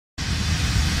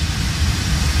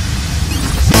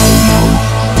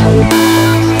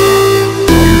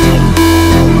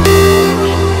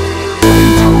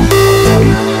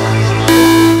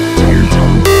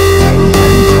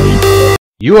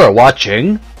You are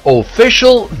watching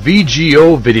official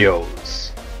VGO videos.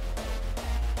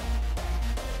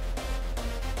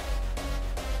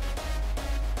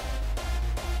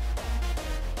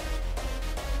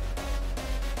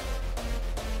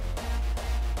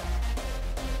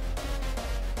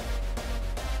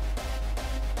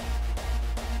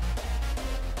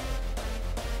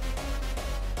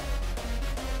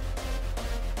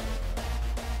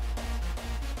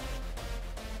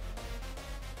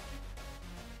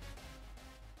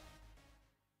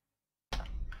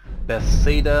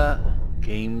 Bethesda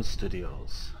Game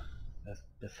Studios.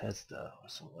 Bethesda or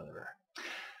so whatever.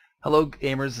 Hello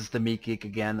gamers, it's the Meek Geek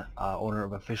again, owner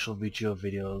of official VGO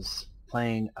videos,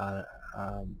 playing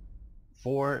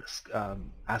for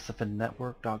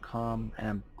AsaphinNetwork.com, and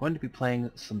I'm going to be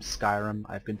playing some Skyrim.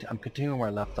 I'm continuing where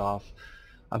I left off.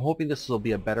 I'm hoping this will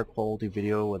be a better quality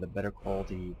video with a better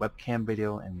quality webcam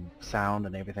video and sound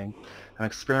and everything. I'm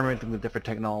experimenting with different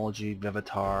technology,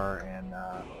 Vivitar and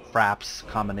Fraps,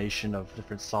 combination of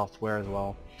different software as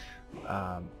well.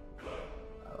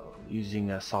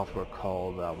 Using a software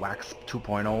called Wax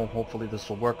 2.0. Hopefully this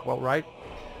will work well, right?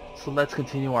 So let's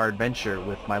continue our adventure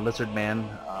with my Lizard Man,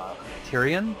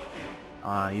 Tirian.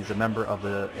 He's a member of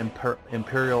the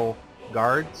Imperial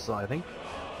Guard, so I think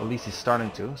at least he's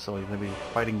starting to, so he's going to be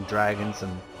fighting dragons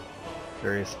and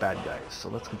various bad guys. So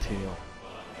let's continue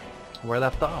where I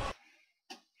left off.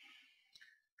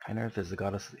 Kind Earth is the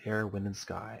goddess of the air, wind, and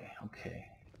sky. Okay.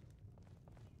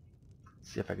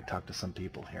 Let's see if I can talk to some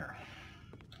people here.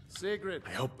 Sigrid,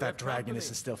 I hope that dragon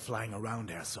isn't still flying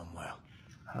around here somewhere.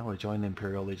 How do I join the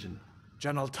Imperial Legion?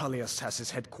 General Tullius has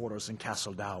his headquarters in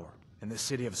Castle Dower, in the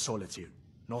city of Solitude,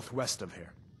 northwest of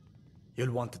here.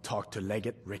 You'll want to talk to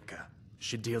Legate Rika.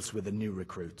 She deals with the new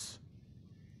recruits.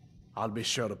 I'll be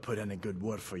sure to put in a good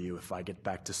word for you if I get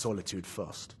back to Solitude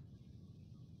first.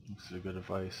 This is good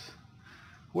advice.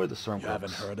 Who are the Stormcloaks? You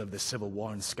haven't heard of the civil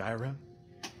war in Skyrim?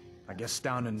 I guess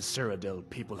down in Cyrodiil,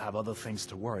 people have other things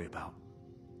to worry about.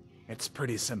 It's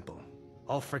pretty simple.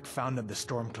 Ulfric founded the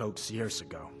Stormcloaks years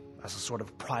ago, as a sort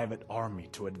of private army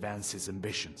to advance his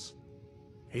ambitions.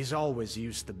 He's always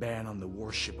used the ban on the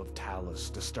worship of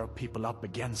Talos to stir people up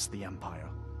against the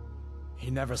Empire. He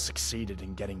never succeeded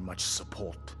in getting much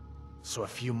support, so a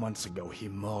few months ago he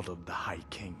murdered the High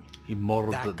King. He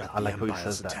murdered. I like how he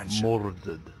says that.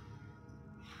 Murdered.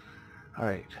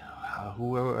 Alright,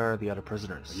 who are the other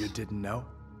prisoners? You didn't know?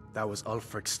 That was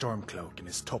Ulfric Stormcloak and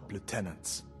his top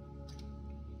lieutenants.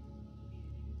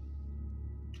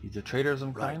 He's a traitor of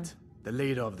some kind? Right, the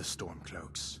leader of the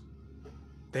Stormcloaks.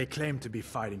 They claim to be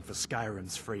fighting for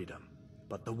Skyrim's freedom,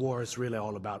 but the war is really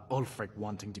all about Ulfric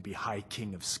wanting to be High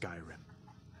King of Skyrim.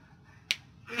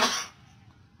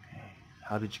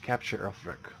 How did you capture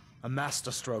Ulfric? A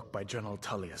masterstroke by General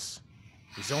Tullius.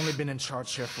 He's only been in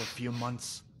charge here for a few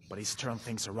months, but he's turned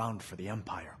things around for the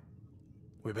Empire.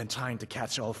 We've been trying to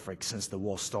catch Ulfric since the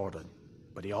war started,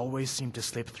 but he always seemed to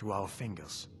slip through our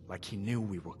fingers, like he knew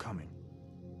we were coming.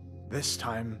 This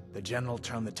time, the General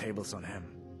turned the tables on him.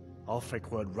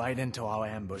 Ulfric rode right into our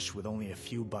ambush with only a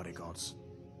few bodyguards.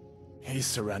 He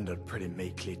surrendered pretty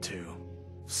meekly too.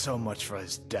 So much for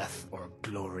his death or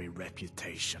glory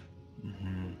reputation.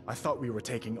 I thought we were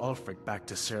taking Ulfric back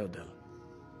to Cyrodiil,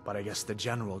 but I guess the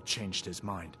General changed his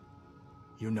mind.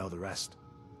 You know the rest.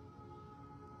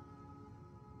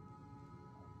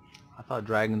 I thought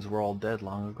dragons were all dead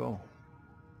long ago.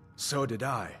 So did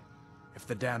I. If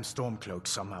the damn Stormcloak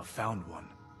somehow found one,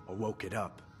 or woke it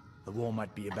up, the war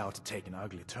might be about to take an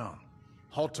ugly turn.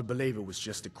 Hard to believe it was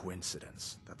just a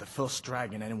coincidence, that the first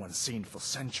dragon anyone's seen for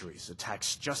centuries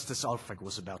attacks just as Ulfric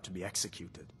was about to be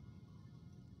executed.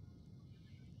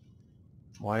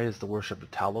 Why is the worship of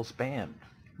Talos banned?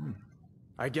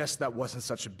 I guess that wasn't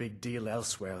such a big deal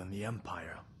elsewhere in the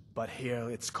Empire, but here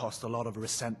it's caused a lot of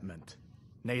resentment.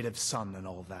 Native son and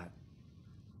all that.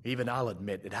 Even I'll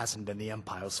admit it hasn't been the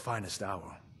Empire's finest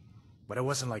hour. But it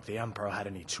wasn't like the Emperor had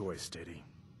any choice, did he?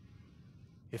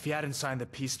 If he hadn't signed the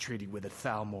peace treaty with the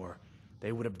Thalmor,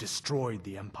 they would have destroyed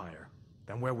the Empire.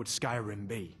 Then where would Skyrim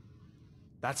be?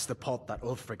 That's the part that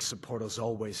Ulfric's supporters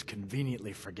always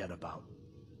conveniently forget about.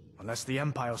 Unless the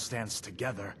Empire stands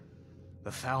together, the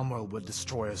Thalmor will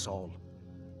destroy us all.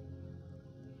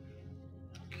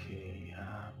 Okay,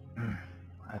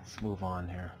 let's move on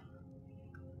here.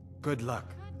 Good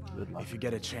luck. Good luck. If you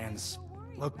get a chance,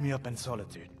 look me up in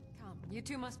Solitude. Come, you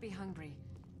two must be hungry.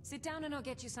 Sit down and I'll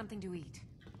get you something to eat.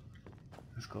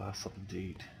 Let's go have something to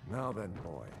eat. Now then,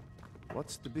 boy.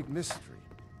 What's the big mystery?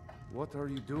 What are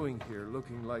you doing here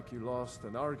looking like you lost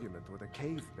an argument with a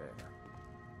cave bear?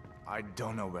 I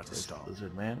don't know where to This start.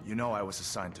 Lizard Man? You know I was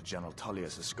assigned to General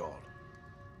Tullius' guard.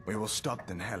 We were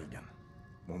stopped in Helgen.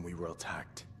 when we were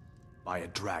attacked by a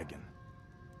dragon.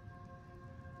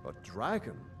 A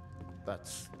dragon?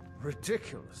 That's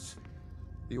ridiculous.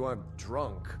 You aren't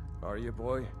drunk, are you,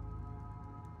 boy?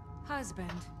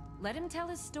 Husband, let him tell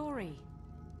his story.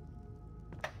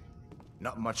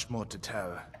 Not much more to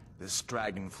tell. This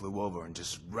dragon flew over and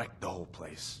just wrecked the whole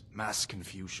place. Mass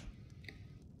confusion.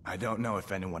 I don't know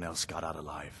if anyone else got out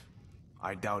alive.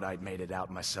 I doubt I'd made it out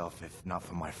myself if not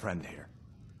for my friend here.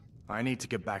 I need to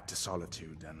get back to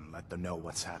Solitude and let them know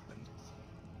what's happened.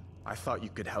 I thought you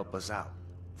could help us out.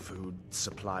 Food,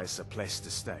 supplies, a place to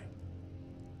stay.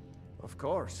 Of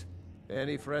course.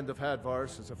 Any friend of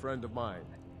Hadvar's is a friend of mine.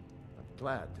 I'm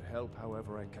glad to help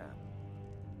however I can.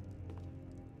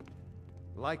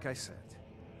 Like I said,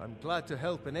 I'm glad to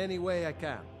help in any way I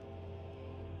can.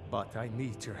 But I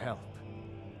need your help.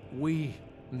 We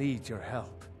need your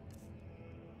help.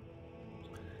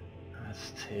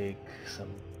 Let's take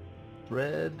some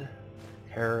bread,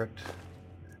 carrot,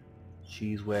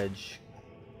 cheese wedge,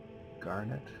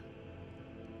 garnet.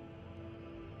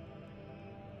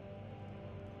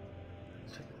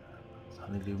 Let's take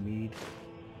honeydew mead,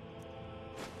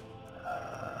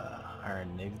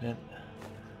 iron ignet,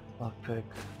 lockpick,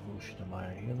 potion of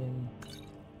iron healing,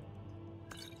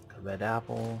 a red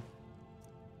apple,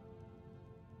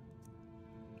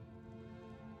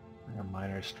 a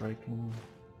minor striking,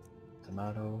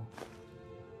 tomato,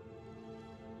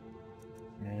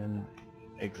 and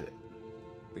exit.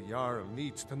 The Jarl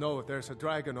needs to know if there's a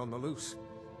dragon on the loose.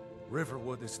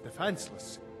 Riverwood is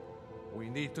defenseless. We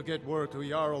need to get word to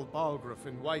Jarl Balgruuf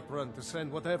in Whiterun to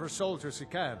send whatever soldiers he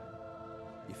can.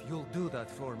 If you'll do that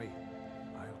for me,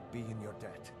 I'll be in your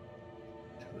debt.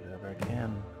 Do whatever I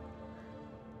can.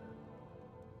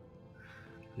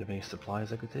 Do you have any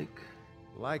supplies I could take?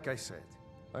 Like I said,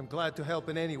 I'm glad to help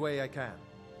in any way I can.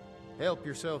 Help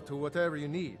yourself to whatever you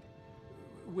need,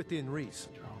 within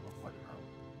reason.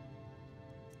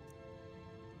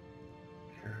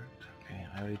 Okay,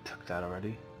 I already took that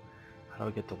already. How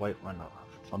do I get the Whiterun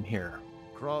from here?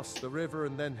 Cross the river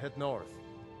and then head north.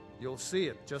 You'll see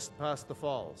it just past the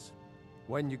falls.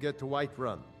 When you get to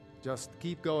Whiterun, just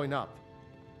keep going up.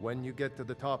 When you get to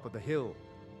the top of the hill,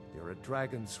 you're at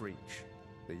Dragon's Reach,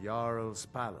 the Jarl's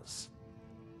palace.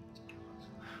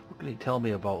 What can you tell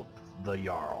me about the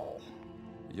Jarl?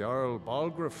 Jarl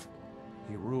Balgruuf.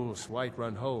 He rules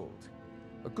Whiterun Hold.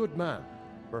 A good man,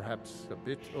 perhaps a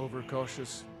bit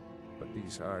overcautious, but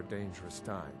these are dangerous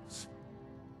times.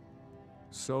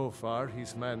 So far,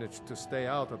 he's managed to stay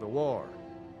out of the war.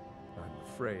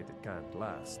 I'm afraid it can't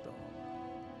last, though.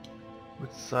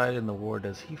 Which side in the war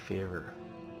does he favor?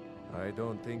 I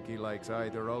don't think he likes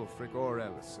either Ulfric or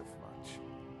Elisif much.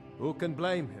 Who can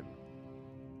blame him?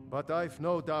 But I've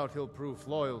no doubt he'll prove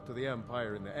loyal to the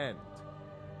Empire in the end.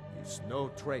 He's no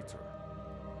traitor.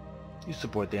 You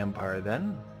support the Empire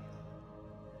then?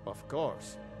 Of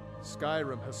course.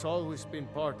 SKYRIM has always been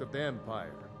part of the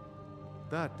Empire.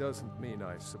 That doesn't mean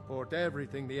I support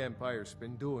everything the Empire's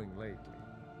been doing lately.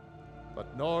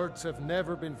 But Nords have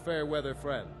never been fair-weather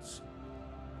friends.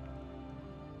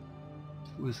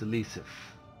 Who is Elisif?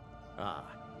 Ah,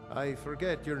 I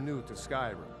forget you're new to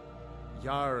SKYRIM.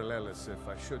 Jarl Elisif,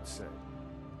 I should say.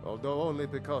 Although only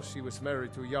because she was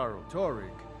married to Jarl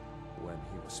Torig when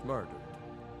he was murdered.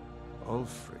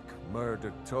 Ulfric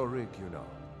murdered Torig, you know.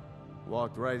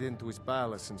 Walked right into his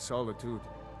palace in Solitude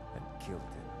and killed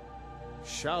him.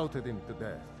 Shouted him to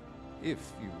death,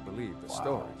 if you believe the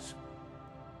stories.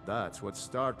 That's what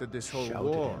started this whole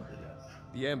war.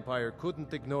 The Empire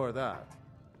couldn't ignore that.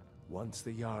 Once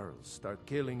the Jarls start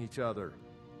killing each other,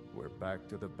 we're back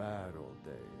to the bad old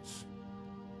days.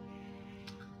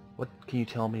 What can you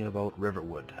tell me about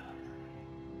Riverwood?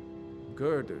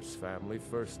 Gerder's family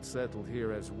first settled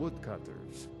here as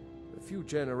woodcutters a few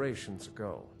generations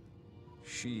ago.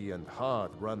 She and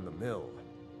Hod run the mill.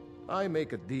 I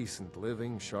make a decent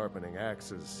living sharpening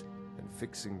axes and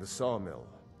fixing the sawmill.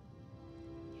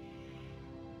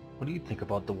 What do you think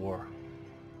about the war?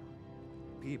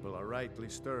 People are rightly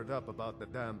stirred up about the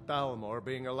damn Thalmor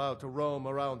being allowed to roam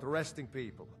around arresting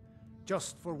people,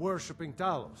 just for worshipping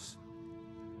Talos.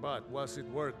 But was it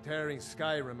worth tearing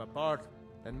SKYRIM apart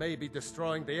and maybe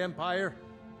destroying the Empire?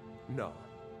 No.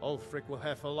 Ulfric will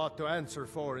have a lot to answer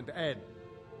for in the end.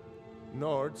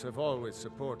 Nords have always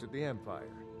supported the Empire,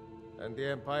 and the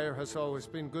Empire has always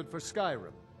been good for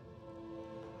SKYRIM.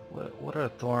 What are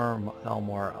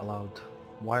Thalmor allowed?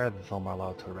 Why are the Thalmor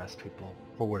allowed to arrest people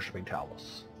for worshipping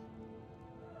Talos?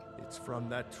 It's from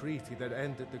that treaty that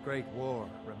ended the Great War,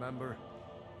 remember?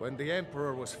 When the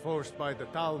Emperor was forced by the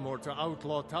Thalmor to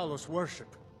outlaw Talos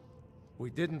worship. We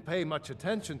didn't pay much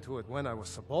attention to it when I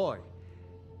was a boy.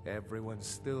 everyone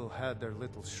still had their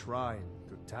little shrine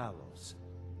to Talos.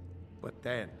 But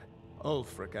then,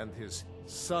 Ulfric and his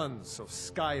sons of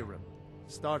Skyrim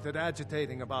started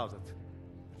agitating about it.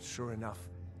 And sure enough,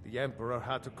 the Emperor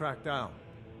had to crack down,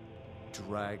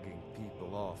 dragging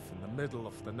people off in the middle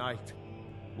of the night.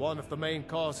 One of the main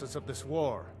causes of this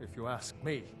war, if you ask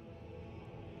me.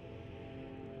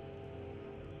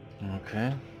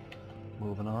 Okay,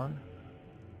 moving on.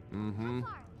 Mm-hmm.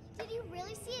 Did you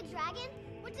really see a dragon?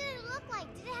 What did it look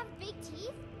like? Did it have big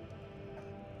teeth?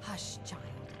 Hush, child.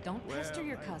 Don't pester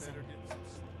your cousin.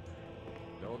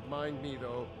 Don't mind me,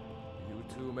 though. You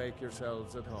two make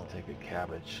yourselves at home. Take a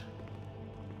cabbage.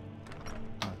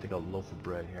 I'll take a loaf of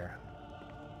bread here.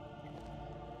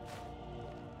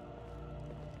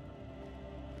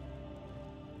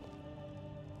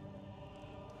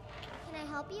 Can I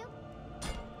help you?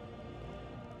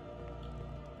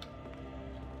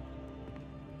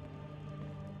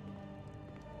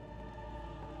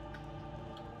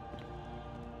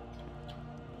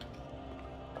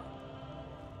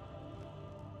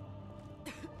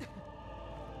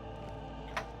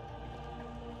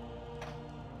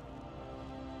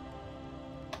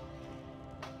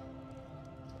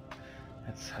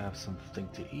 Let's have something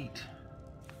to eat.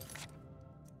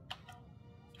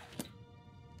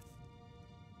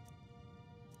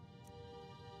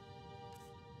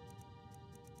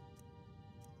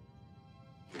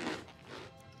 Some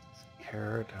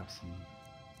carrot, have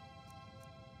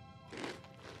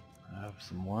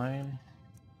some wine,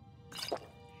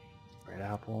 red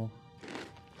apple,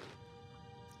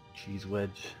 cheese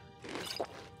wedge.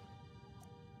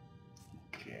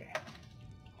 Okay.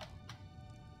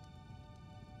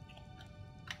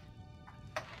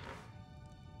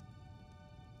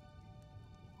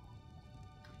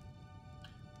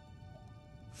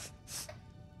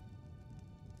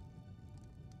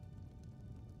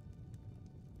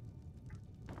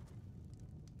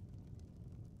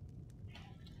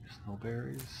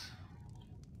 Snowberries.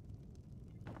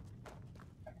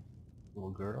 Little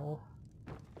girl.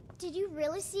 Did you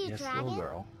really see a Yes, dragon? little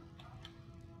girl.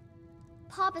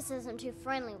 Papa says I'm too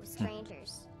friendly with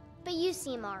strangers. But you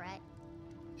seem alright.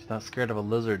 She's not scared of a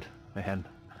lizard, man.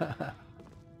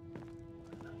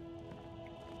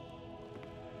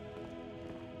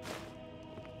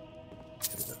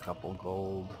 There's a couple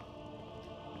gold.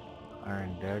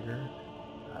 Iron dagger.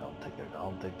 I'll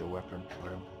take the weapon for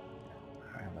him.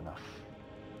 I have enough.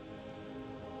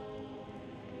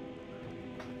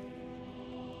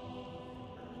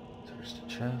 There's the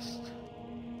chest.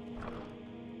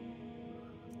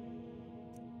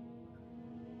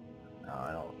 No,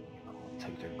 I'll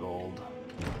take their gold.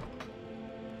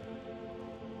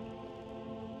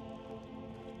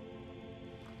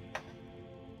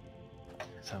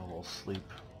 Let's have a little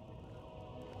sleep.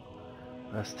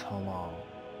 Rest how long?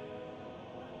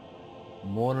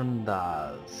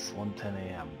 Morandas, 1:10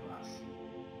 a.m.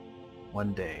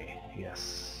 One day,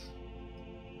 yes.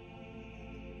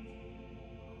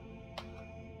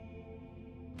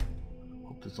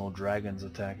 Hope there's no dragons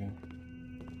attacking.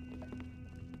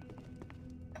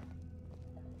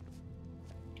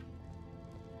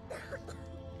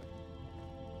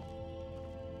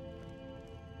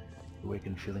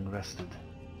 Awaken feeling rested.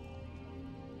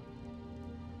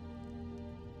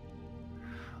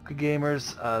 Okay,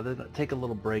 gamers, take a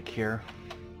little break here.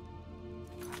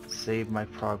 Save my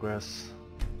progress.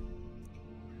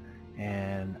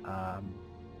 And I'm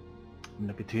going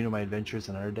to continue my adventures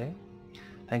another day.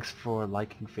 Thanks for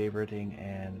liking, favoriting,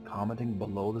 and commenting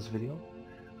below this video.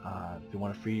 If you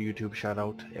want a free YouTube shout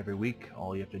out every week,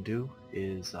 all you have to do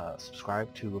is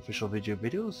subscribe to official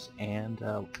videos and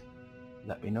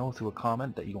let me know through a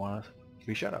comment that you want a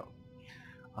free shout out.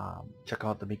 Check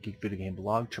out the Meek Geek video game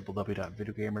blog,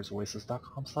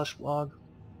 www.videogamersoasis.com/blog,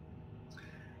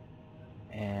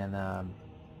 and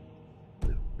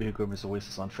Video Gamers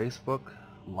Oasis on Facebook.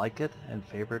 Like it and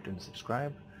favorite and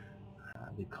subscribe.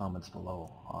 Leave comments below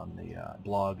on the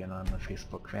blog and on the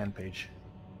Facebook fan page.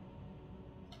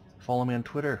 Follow me on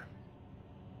Twitter,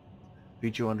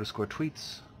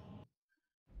 VGO_tweets,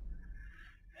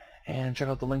 and check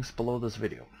out the links below this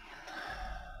video.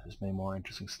 There's many more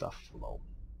interesting stuff below.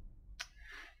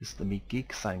 This is the Meek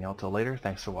Geek signing out till later.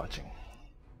 Thanks for watching.